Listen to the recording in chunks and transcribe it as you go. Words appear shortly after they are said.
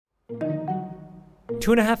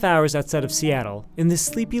2.5 hours outside of Seattle, in the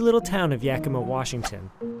sleepy little town of Yakima, Washington,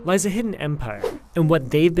 lies a hidden empire. And what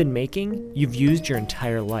they've been making, you've used your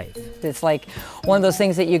entire life. It's like one of those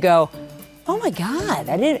things that you go, oh my God,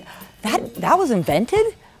 that was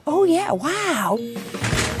invented? Oh yeah, wow.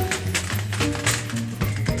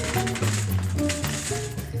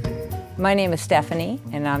 My name is Stephanie,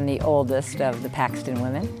 and I'm the oldest of the Paxton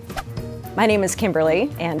women. My name is Kimberly,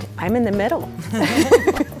 and I'm in the middle.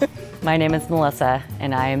 My name is Melissa,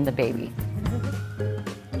 and I am the baby.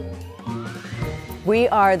 We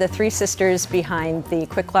are the three sisters behind the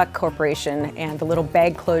Kwik Lok Corporation and the little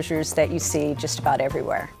bag closures that you see just about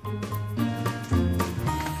everywhere.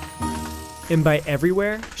 And by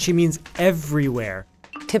everywhere, she means everywhere.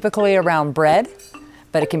 Typically around bread,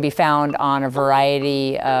 but it can be found on a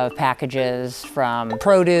variety of packages from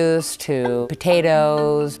produce to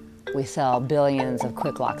potatoes. We sell billions of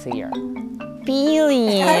Kwik Loks a year.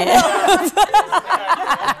 Billions!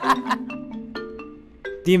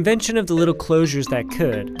 The invention of the little closures that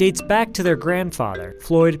could dates back to their grandfather,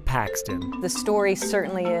 Floyd Paxton. The story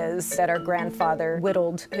certainly is that our grandfather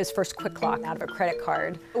whittled his first Kwik Lok out of a credit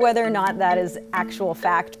card. Whether or not that is actual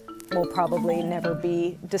fact will probably never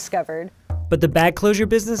be discovered. But the bag closure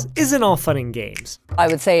business isn't all fun and games. I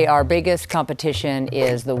would say our biggest competition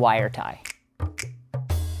is the wire tie.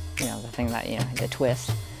 You know, the thing that, the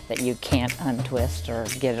twist that you can't untwist or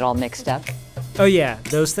get it all mixed up. Oh yeah,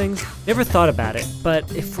 those things? Never thought about it,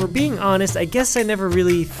 but if we're being honest, I guess I never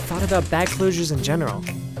really thought about bag closures in general.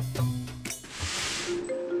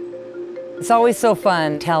 It's always so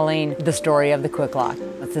fun telling the story of the Kwik Lok.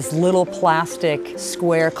 It's this little plastic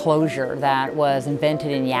square closure that was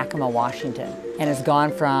invented in Yakima, Washington, and has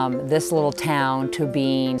gone from this little town to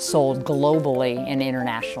being sold globally and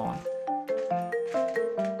internationally.